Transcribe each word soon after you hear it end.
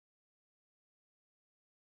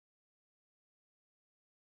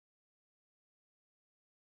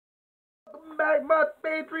Welcome back, my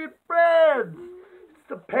Patriot friends. It's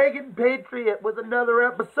the Pagan Patriot with another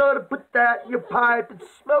episode of Put That in Your Pipe and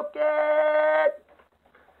Smoke It.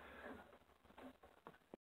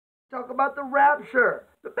 Talk about the rapture,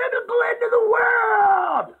 the biblical end of the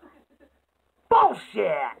world.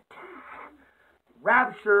 Bullshit.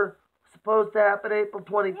 Rapture was supposed to happen April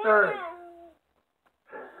 23rd.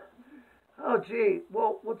 Oh, gee.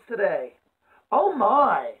 Well, what's today? Oh,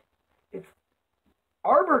 my. It's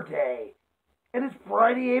Arbor Day. And it's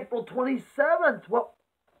Friday, April 27th. Well,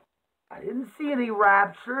 I didn't see any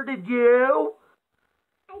rapture, did you?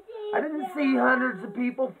 I didn't see hundreds of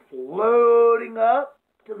people floating up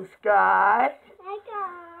to the sky.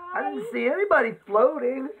 I didn't see anybody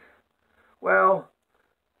floating. Well,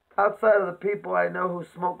 outside of the people I know who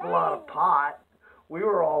smoke a lot of pot, we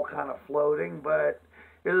were all kind of floating, but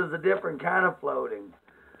it was a different kind of floating.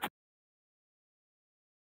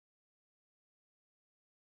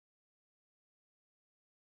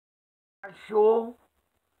 Actual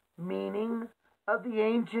meaning of the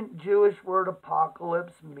ancient Jewish word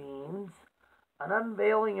apocalypse means an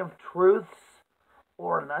unveiling of truths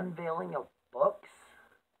or an unveiling of books.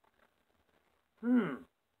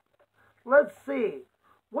 Let's see.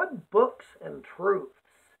 What books and truths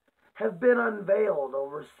have been unveiled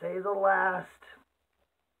over, say, the last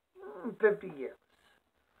 50 years?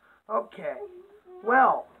 Okay.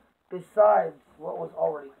 Well, besides what was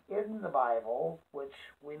already in the Bible, which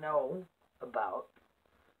we know about,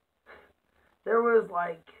 there was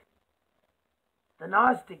the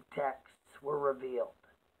Gnostic texts were revealed.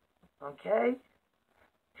 Okay?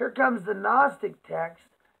 Here comes the Gnostic text,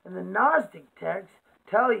 and the Gnostic texts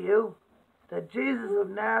tell you that Jesus of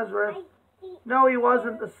Nazareth, no, he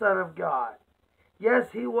wasn't the Son of God. Yes,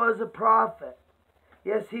 he was a prophet.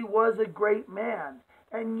 Yes, he was a great man.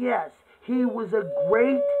 And yes, he was a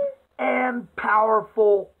great and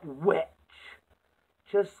powerful witch.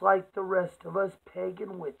 Just like the rest of us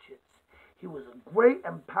pagan witches. He was a great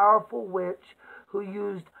and powerful witch who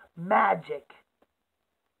used magic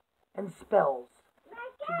and spells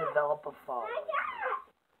to develop a following.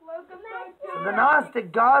 So the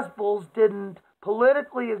Gnostic Gospels didn't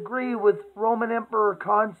politically agree with Roman Emperor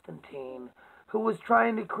Constantine, who was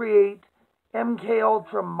trying to create MK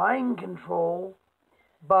Ultra mind control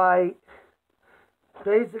by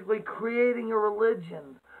basically creating a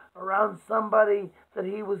religion around somebody that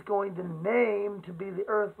he was going to name to be the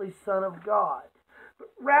earthly Son of God. But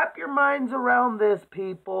wrap your minds around this,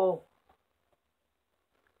 people.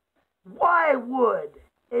 Why would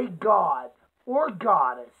a god or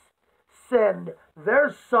goddess send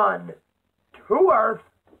their son to earth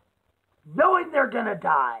knowing they're going to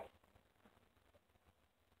die?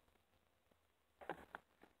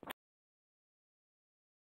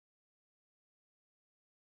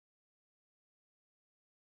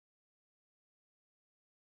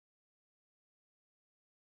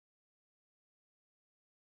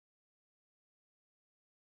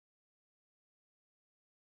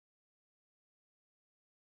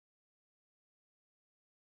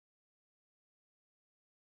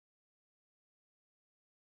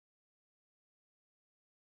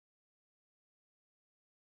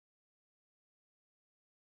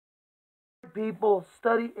 People,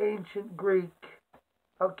 study ancient Greek,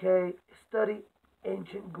 okay? Study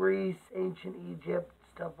ancient Greece, ancient Egypt,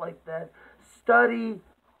 stuff like that. Study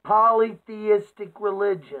polytheistic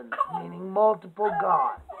religions, meaning multiple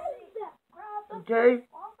gods, okay?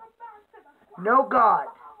 No god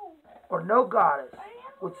or no goddess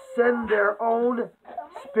would send their own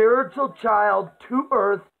spiritual child to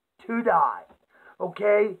earth to die,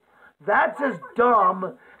 okay? That's as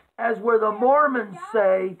dumb as where the Mormons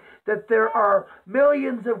say that there are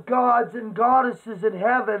millions of gods and goddesses in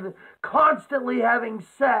heaven constantly having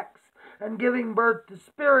sex and giving birth to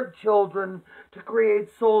spirit children to create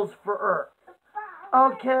souls for earth.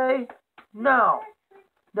 Okay? No.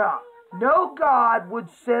 No god would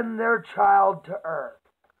send their child to earth.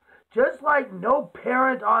 Just like no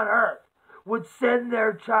parent on earth would send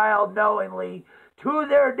their child knowingly to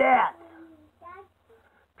their death.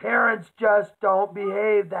 Parents just don't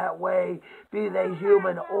behave that way, be they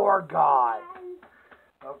human or God.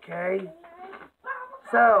 Okay?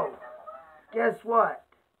 So, guess what?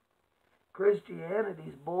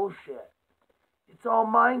 Christianity's bullshit. It's all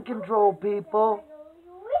mind control, people.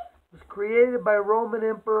 It was created by Roman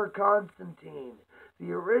Emperor Constantine,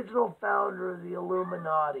 the original founder of the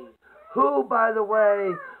Illuminati, who, by the way,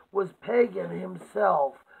 was pagan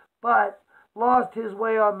himself, but lost his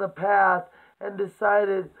way on the path and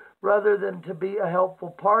decided, rather than to be a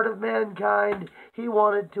helpful part of mankind, he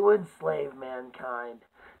wanted to enslave mankind.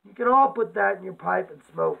 You can all put that in your pipe and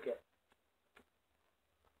smoke it.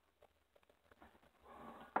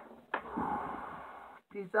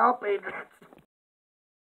 Peace out, Patriots.